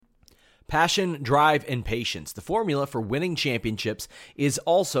Passion, drive, and patience. The formula for winning championships is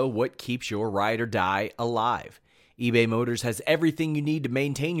also what keeps your ride or die alive. eBay Motors has everything you need to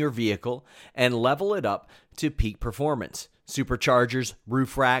maintain your vehicle and level it up to peak performance. Superchargers,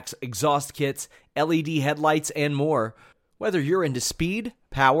 roof racks, exhaust kits, LED headlights, and more. Whether you're into speed,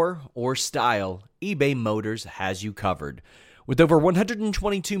 power, or style, eBay Motors has you covered. With over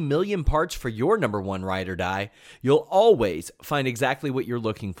 122 million parts for your number one ride or die, you'll always find exactly what you're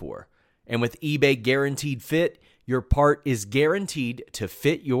looking for. And with eBay Guaranteed Fit, your part is guaranteed to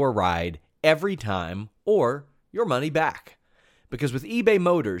fit your ride every time or your money back. Because with eBay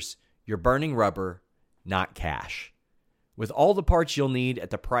Motors, you're burning rubber, not cash. With all the parts you'll need at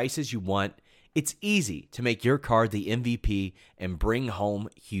the prices you want, it's easy to make your car the MVP and bring home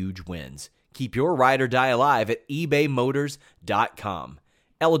huge wins. Keep your ride or die alive at ebaymotors.com.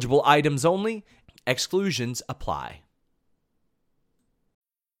 Eligible items only. Exclusions apply.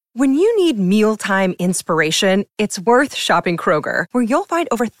 When you need mealtime inspiration, it's worth shopping Kroger, where you'll find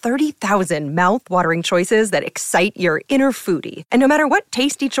over 30,000 mouth-watering choices that excite your inner foodie. And no matter what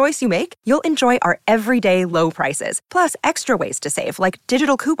tasty choice you make, you'll enjoy our everyday low prices, plus extra ways to save, like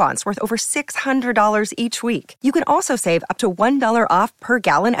digital coupons worth over $600 each week. You can also save up to $1 off per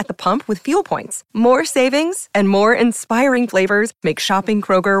gallon at the pump with fuel points. More savings and more inspiring flavors make shopping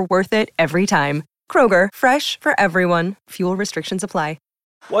Kroger worth it every time. Kroger, fresh for everyone. Fuel restrictions apply.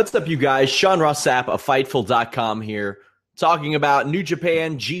 What's up, you guys? Sean Ross Sapp of Fightful.com here, talking about New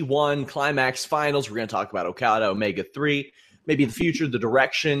Japan G1 Climax Finals. We're going to talk about Okada Omega 3, maybe the future, the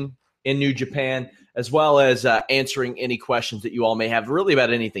direction in New Japan, as well as answering any questions that you all may have, really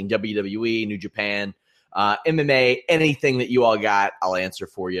about anything, WWE, New Japan, MMA, anything that you all got, I'll answer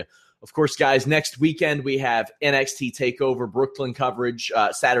for you. Of course, guys, next weekend we have NXT TakeOver Brooklyn coverage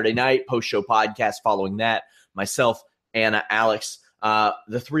Saturday night, post-show podcast following that. Myself, Anna, Alex,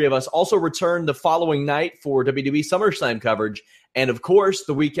 the three of us also return the following night for WWE SummerSlam coverage. And, of course,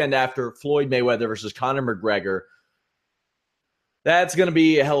 the weekend after Floyd Mayweather versus Conor McGregor. That's going to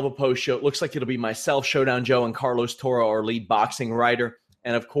be a hell of a post-show. It looks like it'll be myself, Showdown Joe, and Carlos Toro, our lead boxing writer.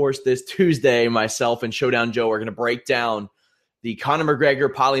 And, of course, this Tuesday, myself and Showdown Joe are going to break down the Conor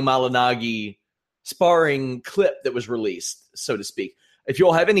McGregor, Paulie Malignaggi sparring clip that was released, so to speak. If you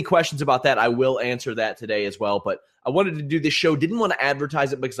all have any questions about that, I will answer that today as well. But I wanted to do this show. Didn't want to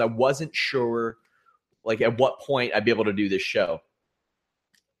advertise it because I wasn't sure at what point I'd be able to do this show.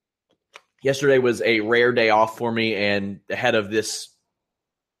 Yesterday was a rare day off for me, and ahead of this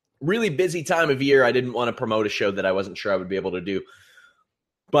really busy time of year, I didn't want to promote a show that I wasn't sure I would be able to do.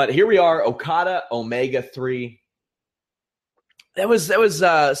 But here we are, Okada Omega 3. That was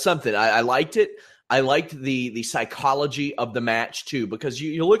something. I liked it. I liked the psychology of the match, too, because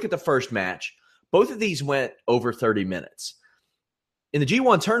you look at the first match. Both of these went over 30 minutes. In the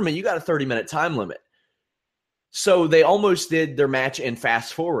G1 tournament, you got a 30-minute time limit. So they almost did their match in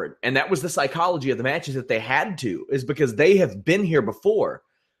fast forward. And that was the psychology of the matches that they had to, is because they have been here before,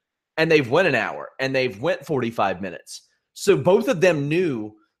 and they've went an hour, and they've went 45 minutes. So both of them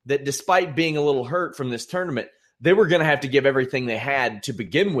knew that despite being a little hurt from this tournament, they were going to have to give everything they had to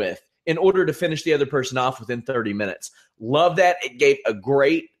begin with in order to finish the other person off within 30 minutes. Love that. It gave a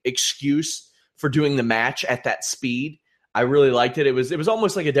great excuse for doing the match at that speed. I really liked it. It was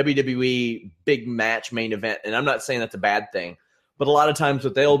almost like a WWE big match main event, and I'm not saying that's a bad thing, but a lot of times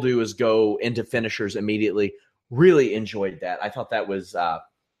what they'll do is go into finishers immediately. Really enjoyed that. I thought that was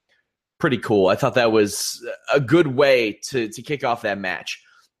pretty cool. I thought that was a good way to kick off that match.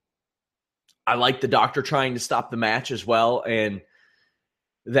 I liked the Doctor trying to stop the match as well, and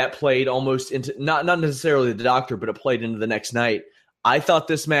that played almost into, not necessarily the Doctor, but it played into the next night. I thought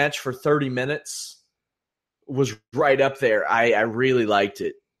this match for 30 minutes was right up there. I really liked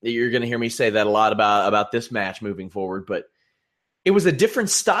it. You're going to hear me say that a lot about this match moving forward, but it was a different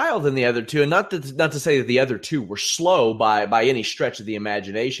style than the other two. And not to say that the other two were slow by any stretch of the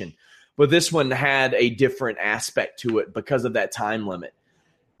imagination, but this one had a different aspect to it because of that time limit.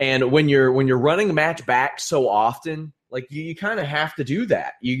 And when you're running the match back so often, like you kind of have to do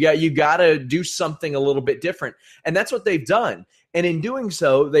that. You got to do something a little bit different. And that's what they've done. And in doing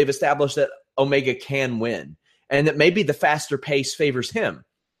so, they've established that Omega can win and that maybe the faster pace favors him.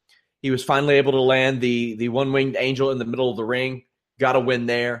 He was finally able to land the one-winged angel in the middle of the ring, got a win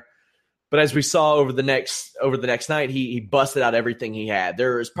there. But as we saw over the next night, he busted out everything he had.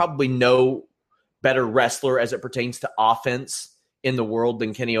 There is probably no better wrestler as it pertains to offense in the world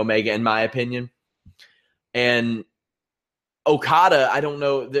than Kenny Omega, in my opinion. And Okada, I don't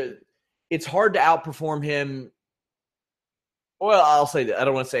know. It's hard to outperform him. Well, I'll say that. I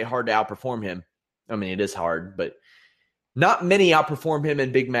don't want to say hard to outperform him. I mean, it is hard, but Not many outperform him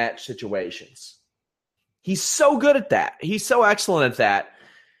in big match situations. He's so good at that. He's so excellent at that.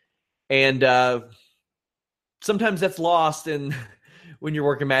 And sometimes that's lost in when you're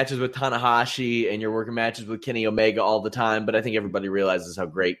working matches with Tanahashi and you're working matches with Kenny Omega all the time. But I think everybody realizes how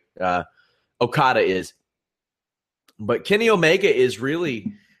great Okada is. But Kenny Omega is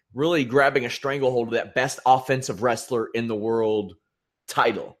really, really grabbing a stranglehold of that best offensive wrestler in the world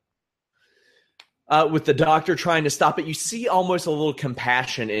title. With the Doctor trying to stop it, you see almost a little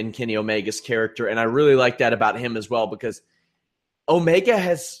compassion in Kenny Omega's character, and I really like that about him as well, because Omega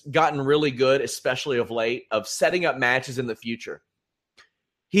has gotten really good, especially of late, of setting up matches in the future.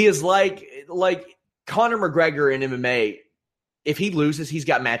 He is like Conor McGregor in MMA. If he loses, he's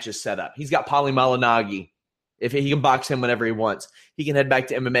got matches set up. He's got Paulie Malignaggi. If he can box him whenever he wants, he can head back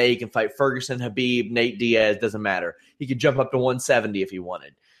to MMA. He can fight Ferguson, Habib, Nate Diaz, doesn't matter. He could jump up to 170 if he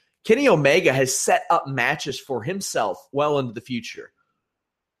wanted. Kenny Omega has set up matches for himself well into the future.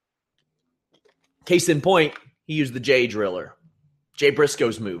 Case in point, he used the Jay Driller, Jay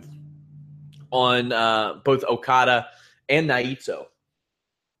Briscoe's move, on both Okada and Naito.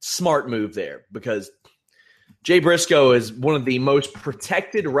 Smart move there, because Jay Briscoe is one of the most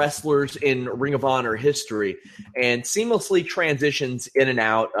protected wrestlers in Ring of Honor history and seamlessly transitions in and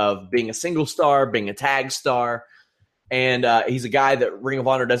out of being a single star, being a tag star. And he's a guy that Ring of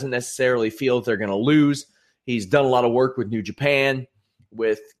Honor doesn't necessarily feel that they're going to lose. He's done a lot of work with New Japan.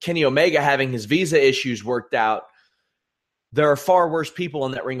 With Kenny Omega having his visa issues worked out, there are far worse people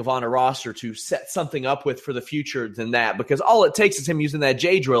on that Ring of Honor roster to set something up with for the future than that, because all it takes is him using that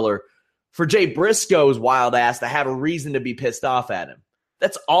Jay Driller for Jay Briscoe's wild ass to have a reason to be pissed off at him.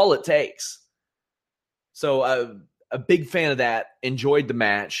 That's all it takes. So a big fan of that. Enjoyed the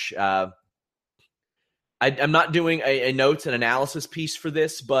match. I'm not doing a notes and analysis piece for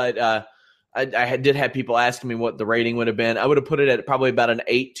this, but I did have people asking me what the rating would have been. I would have put it at probably about an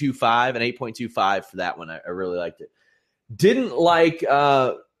 8.25 for that one. I really liked it. Didn't like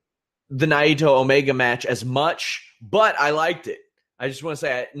the Naito Omega match as much, but I liked it. I just want to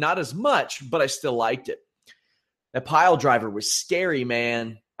say not as much, but I still liked it. That pile driver was scary,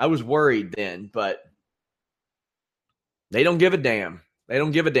 man. I was worried then, but they don't give a damn. They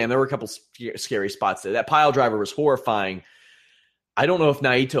don't give a damn. There were a couple scary spots there. That pile driver was horrifying. I don't know if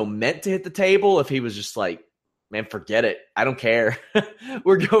Naito meant to hit the table, if he was just like, man, forget it. I don't care.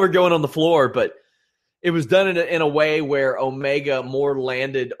 we're going on the floor. But it was done in a way where Omega more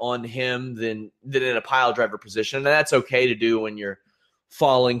landed on him than in a pile driver position. And that's okay to do when you're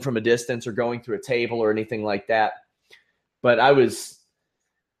falling from a distance or going through a table or anything like that. But I was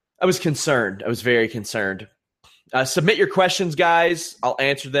concerned. I was very concerned. Submit your questions, guys. I'll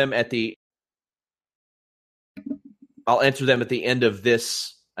answer them at the end of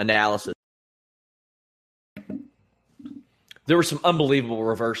this analysis. There were some unbelievable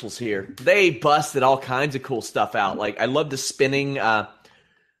reversals here. They busted all kinds of cool stuff out. Like, I love the spinning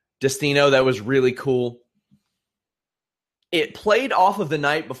Destino. That was really cool. It played off of the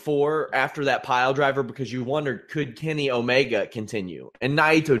night before after that pile driver because you wondered, could Kenny Omega continue? And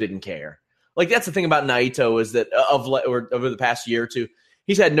Naito didn't care. Like, that's the thing about Naito, is that over the past year or two,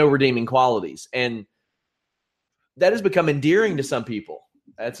 he's had no redeeming qualities. And that has become endearing to some people.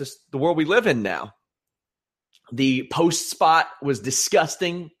 That's just the world we live in now. The post spot was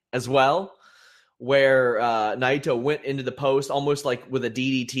disgusting as well, where Naito went into the post almost like with a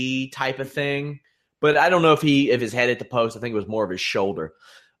DDT type of thing. But I don't know if his head hit the post. I think it was more of his shoulder.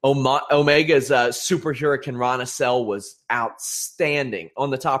 Omega's Super Hurricane Rana Cell was outstanding.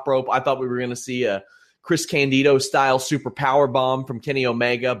 On the top rope, I thought we were going to see a Chris Candido-style super power bomb from Kenny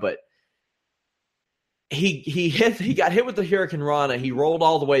Omega, but he got hit with the Hurricane Rana. He rolled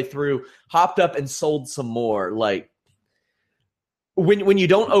all the way through, hopped up, and sold some more. Like, when you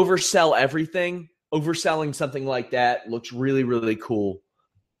don't oversell everything, overselling something like that looks really, really cool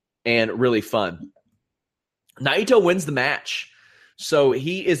and really fun. Naito wins the match. So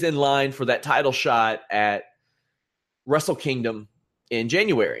he is in line for that title shot at Wrestle Kingdom in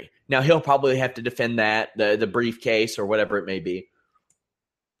January. Now, he'll probably have to defend that, the briefcase or whatever it may be.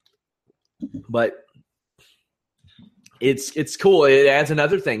 But it's cool. It adds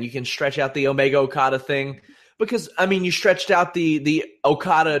another thing. You can stretch out the Omega-Okada thing because, I mean, you stretched out the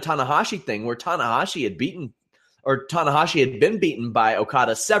Okada-Tanahashi thing where Tanahashi had been beaten by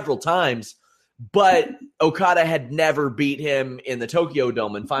Okada several times, but Okada had never beat him in the Tokyo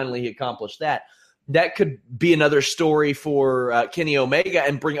Dome, and finally he accomplished that. That could be another story for Kenny Omega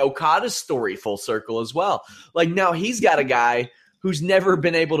and bring Okada's story full circle as well. Like, now he's got a guy who's never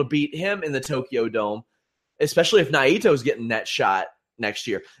been able to beat him in the Tokyo Dome, especially if Naito's getting that shot next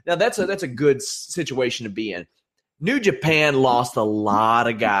year. Now, that's a good situation to be in. New Japan lost a lot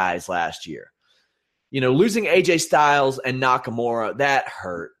of guys last year. Losing AJ Styles and Nakamura, that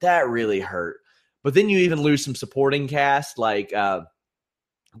hurt. That really hurt. But then you even lose some supporting cast like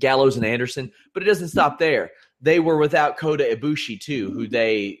Gallows and Anderson. But it doesn't stop there. They were without Kota Ibushi too, who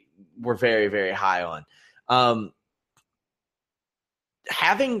they were very, very high on.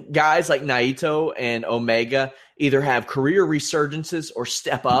 Having guys like Naito and Omega either have career resurgences or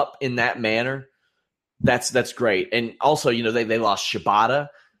step up in that manner, that's great. And also, they lost Shibata.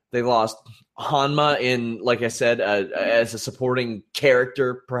 They lost Hanma in, like I said, as a supporting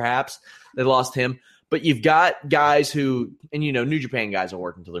character, perhaps. They lost him. But you've got guys who, and New Japan guys will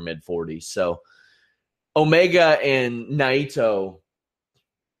work until their mid-40s. So Omega and Naito,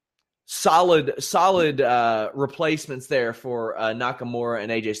 solid replacements there for Nakamura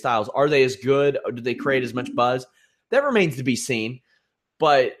and AJ Styles. Are they as good? Or do they create as much buzz? That remains to be seen.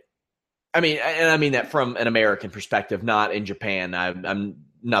 But I mean that from an American perspective, not in Japan. I'm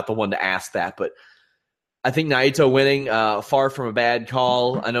not the one to ask that, but I think Naito winning, far from a bad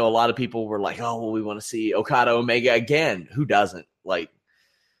call. I know a lot of people were like, "Oh, well, we want to see Okada Omega again." Who doesn't? Like,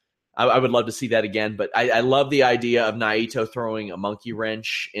 I would love to see that again, but I love the idea of Naito throwing a monkey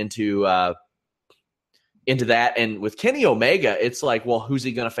wrench into that. And with Kenny Omega, it's like, well, who's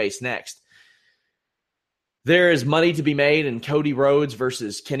he going to face next? There is money to be made in Cody Rhodes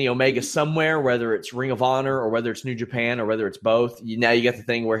versus Kenny Omega somewhere, whether it's Ring of Honor or whether it's New Japan or whether it's both. Now you got the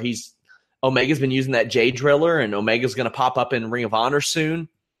thing where Omega's been using that J Driller, and Omega's going to pop up in Ring of Honor soon.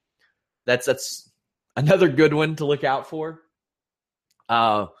 That's another good one to look out for.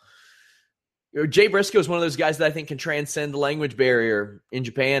 Jay Briscoe is one of those guys that I think can transcend the language barrier in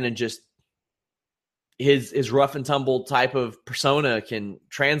Japan, and just his rough and tumble type of persona can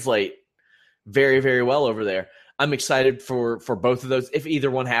translate very, very well over there. I'm excited for both of those. If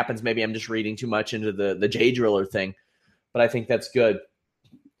either one happens, maybe I'm just reading too much into the J Driller thing, but I think that's good.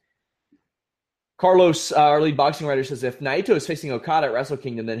 Carlos, our lead boxing writer, says, if Naito is facing Okada at Wrestle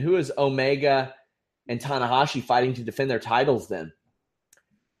Kingdom, then who is Omega and Tanahashi fighting to defend their titles then?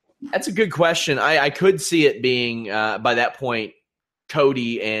 That's a good question. I could see it being, by that point,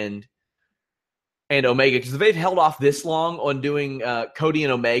 Cody and Omega, because if they've held off this long on doing Cody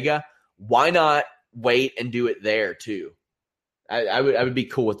and Omega, why not wait and do it there too? I would be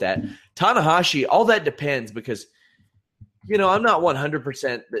cool with that. Tanahashi, all that depends, because I'm not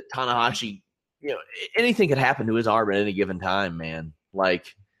 100% that Tanahashi, anything could happen to his arm at any given time, man.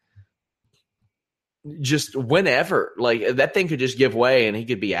 Like, just whenever, like, that thing could just give way and he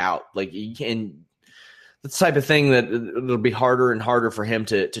could be out. Like, you can, that's the type of thing that it'll be harder and harder for him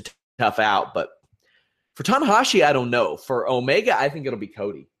to tough out. But for Tanahashi, I don't know. For Omega, I think it'll be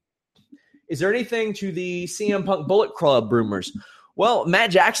Cody. Is there anything to the CM Punk Bullet Club rumors? Well,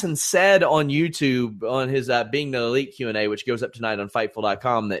 Matt Jackson said on YouTube on his Being the Elite Q&A, which goes up tonight on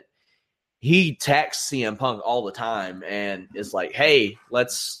Fightful.com, that he texts CM Punk all the time and is like, hey,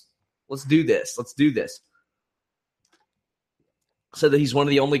 let's do this. Let's do this. So that he's one of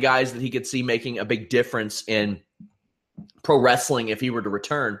the only guys that he could see making a big difference in pro wrestling if he were to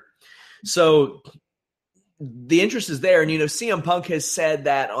return. So the interest is there. And, CM Punk has said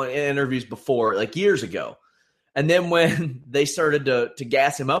that in interviews before, like years ago. And then when they started to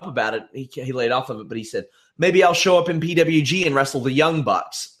gas him up about it, he laid off of it. But he said, maybe I'll show up in PWG and wrestle the Young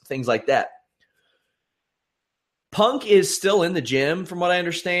Bucks, things like that. Punk is still in the gym, from what I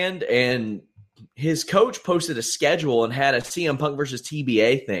understand, and his coach posted a schedule and had a CM Punk versus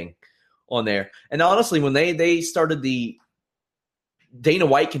TBA thing on there. And honestly, when they started the Dana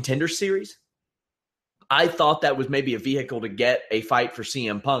White Contender Series, I thought that was maybe a vehicle to get a fight for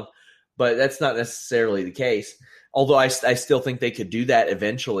CM Punk, but that's not necessarily the case. Although I still think they could do that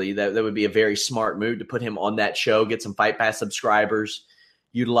eventually. That would be a very smart move to put him on that show, get some Fight Pass subscribers,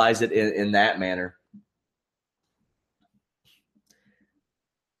 utilize it in that manner.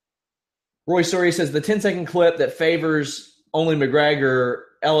 Roy Story says the 10-second clip that favors only McGregor,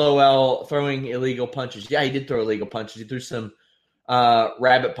 LOL, throwing illegal punches. Yeah, he did throw illegal punches. He threw some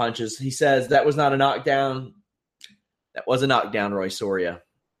rabbit punches. He says that was not a knockdown. That was a knockdown, Roy Soria.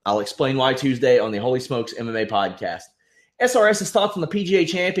 I'll explain why Tuesday on the Holy Smokes MMA podcast. SRS's thoughts on the PGA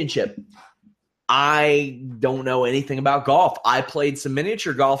Championship. I don't know anything about golf. I played some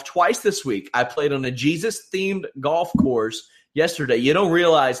miniature golf twice this week. I played on a Jesus-themed golf course yesterday. You don't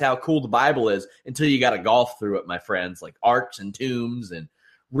realize how cool the Bible is until you got to golf through it, my friends, like arcs and tombs and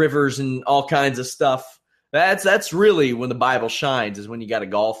rivers and all kinds of stuff. That's really when the Bible shines, is when you got to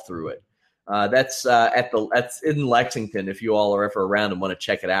golf through it. That's in Lexington. If you all are ever around and want to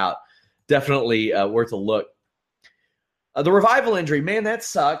check it out, definitely worth a look. The Revival injury, man, that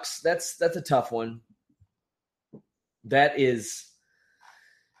sucks. That's a tough one. That is,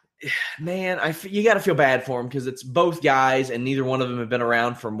 man, you got to feel bad for him because it's both guys, and neither one of them have been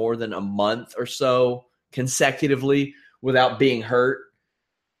around for more than a month or so consecutively without being hurt.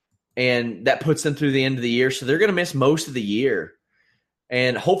 And that puts them through the end of the year. So they're going to miss most of the year.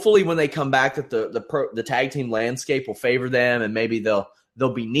 And hopefully when they come back, that the tag team landscape will favor them, and maybe they'll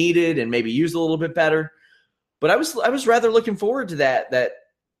be needed and maybe used a little bit better. But I was rather looking forward to that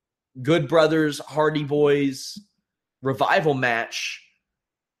Good Brothers, Hardy Boys revival match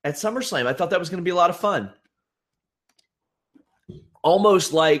at SummerSlam. I thought that was going to be a lot of fun.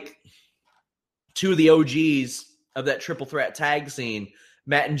 Almost like two of the OGs of that triple threat tag scene,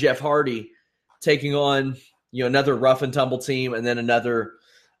 Matt and Jeff Hardy, taking on another rough and tumble team and then another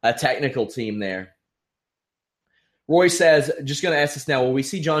technical team there. Roy says, just going to ask this now, will we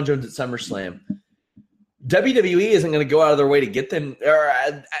see John Jones at SummerSlam? WWE isn't going to go out of their way to get them, or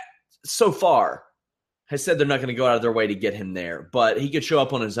so far has said they're not going to go out of their way to get him there, but he could show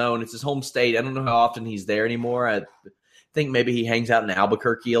up on his own. It's his home state. I don't know how often he's there anymore. I think maybe he hangs out in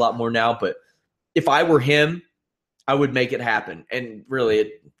Albuquerque a lot more now, but if I were him, I would make it happen. And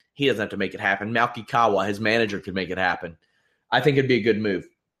really, he doesn't have to make it happen. Malki Kawa, his manager, could make it happen. I think it'd be a good move.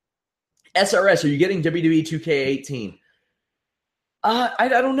 SRS, are you getting WWE 2K18? I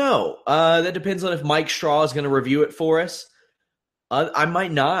don't know. That depends on if Mike Straw is going to review it for us. I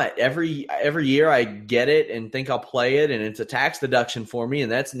might not. Every year I get it and think I'll play it, and it's a tax deduction for me,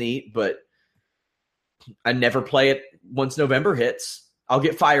 and that's neat, but I never play it once November hits. I'll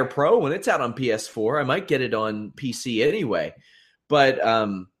get Fire Pro when it's out on PS4. I might get it on PC anyway. But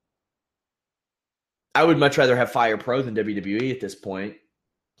I would much rather have Fire Pro than WWE at this point.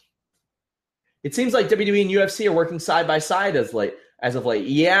 It seems like WWE and UFC are working side by side as of late.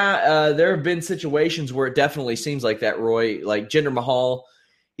 Yeah, there have been situations where it definitely seems like that, Roy. Like Jinder Mahal,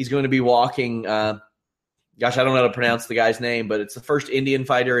 he's going to be walking. I don't know how to pronounce the guy's name, but it's the first Indian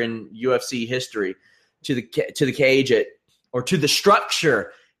fighter in UFC history to the cage to the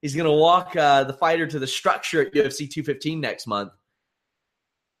structure. He's going to walk the fighter to the structure at UFC 215 next month,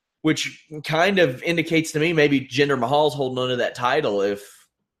 which kind of indicates to me maybe Jinder Mahal's holding on to that title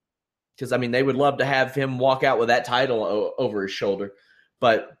because they would love to have him walk out with that title over his shoulder.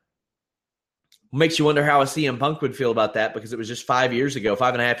 But makes you wonder how a CM Punk would feel about that, because it was just 5.5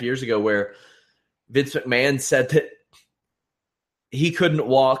 years ago, where Vince McMahon said that he couldn't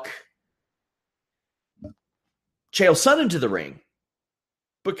walk Chael Sonnen into the ring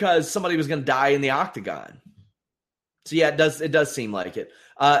because somebody was going to die in the octagon. So yeah, it does seem like it.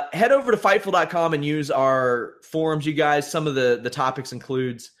 Head over to Fightful.com and use our forums, you guys. Some of the topics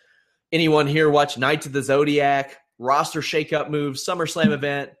includes anyone here watch Knights of the Zodiac, roster shakeup moves, SummerSlam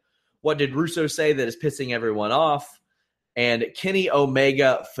event, what did Russo say that is pissing everyone off, and Kenny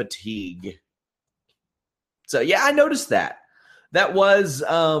Omega fatigue. So yeah, I noticed that. That was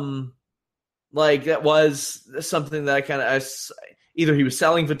something that I kind of either he was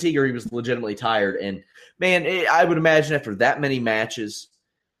selling fatigue or he was legitimately tired. And man, I would imagine after that many matches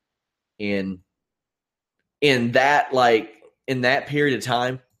in that period of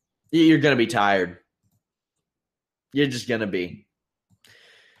time, you're going to be tired. You're just going to be.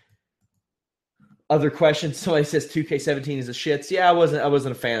 Other questions? Somebody says 2K17 is a shits. Yeah, I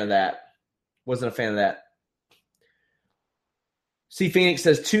wasn't a fan of that. C Phoenix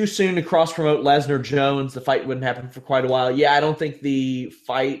says too soon to cross promote Lesnar Jones. The fight wouldn't happen for quite a while. Yeah, I don't think the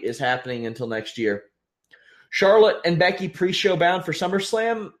fight is happening until next year. Charlotte and Becky pre-show bound for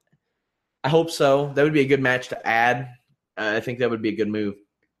SummerSlam. I hope so. That would be a good match to add. I think that would be a good move.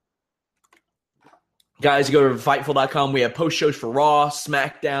 Guys, go to Fightful.com. We have post shows for Raw,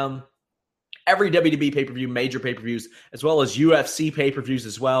 SmackDown, every WWE pay-per-view, major pay-per-views, as well as UFC pay-per-views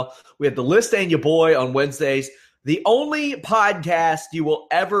as well. We have The List and Your Boy on Wednesdays. The only podcast you will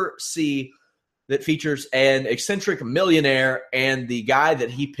ever see that features an eccentric millionaire and the guy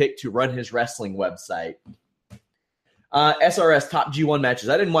that he picked to run his wrestling website. SRS Top G1 matches.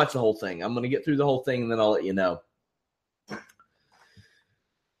 I didn't watch the whole thing. I'm going to get through the whole thing, and then I'll let you know.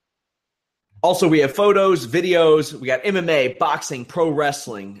 Also, we have photos, videos. We got MMA, boxing, pro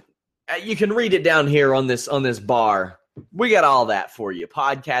wrestling. You can read it down here on this bar. We got all that for you.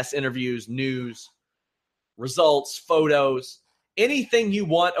 Podcasts, interviews, news, results, photos. Anything you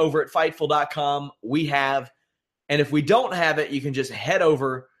want over at Fightful.com, we have. And if we don't have it, you can just head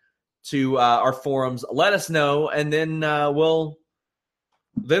over to our forums. Let us know, and then we'll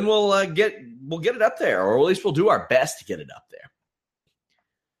get it up there, or at least we'll do our best to get it up there.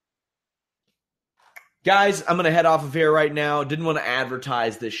 Guys, I'm going to head off of here right now. Didn't want to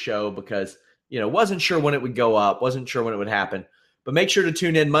advertise this show because, wasn't sure when it would go up, wasn't sure when it would happen. But make sure to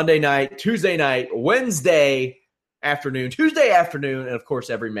tune in Monday night, Tuesday night, Wednesday, afternoon, Tuesday afternoon, and of course,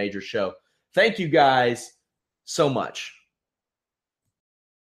 every major show. Thank you guys so much.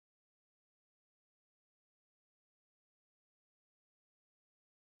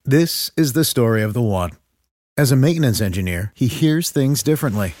 This is the story of the one. As a maintenance engineer, he hears things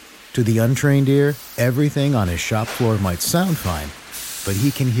differently. To the untrained ear, everything on his shop floor might sound fine, but he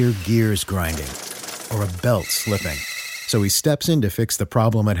can hear gears grinding or a belt slipping. So he steps in to fix the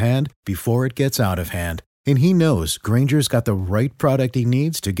problem at hand before it gets out of hand. And he knows Grainger's got the right product he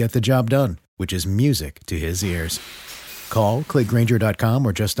needs to get the job done, which is music to his ears. Call, click Grainger.com,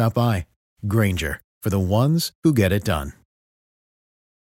 or just stop by. Grainger, for the ones who get it done.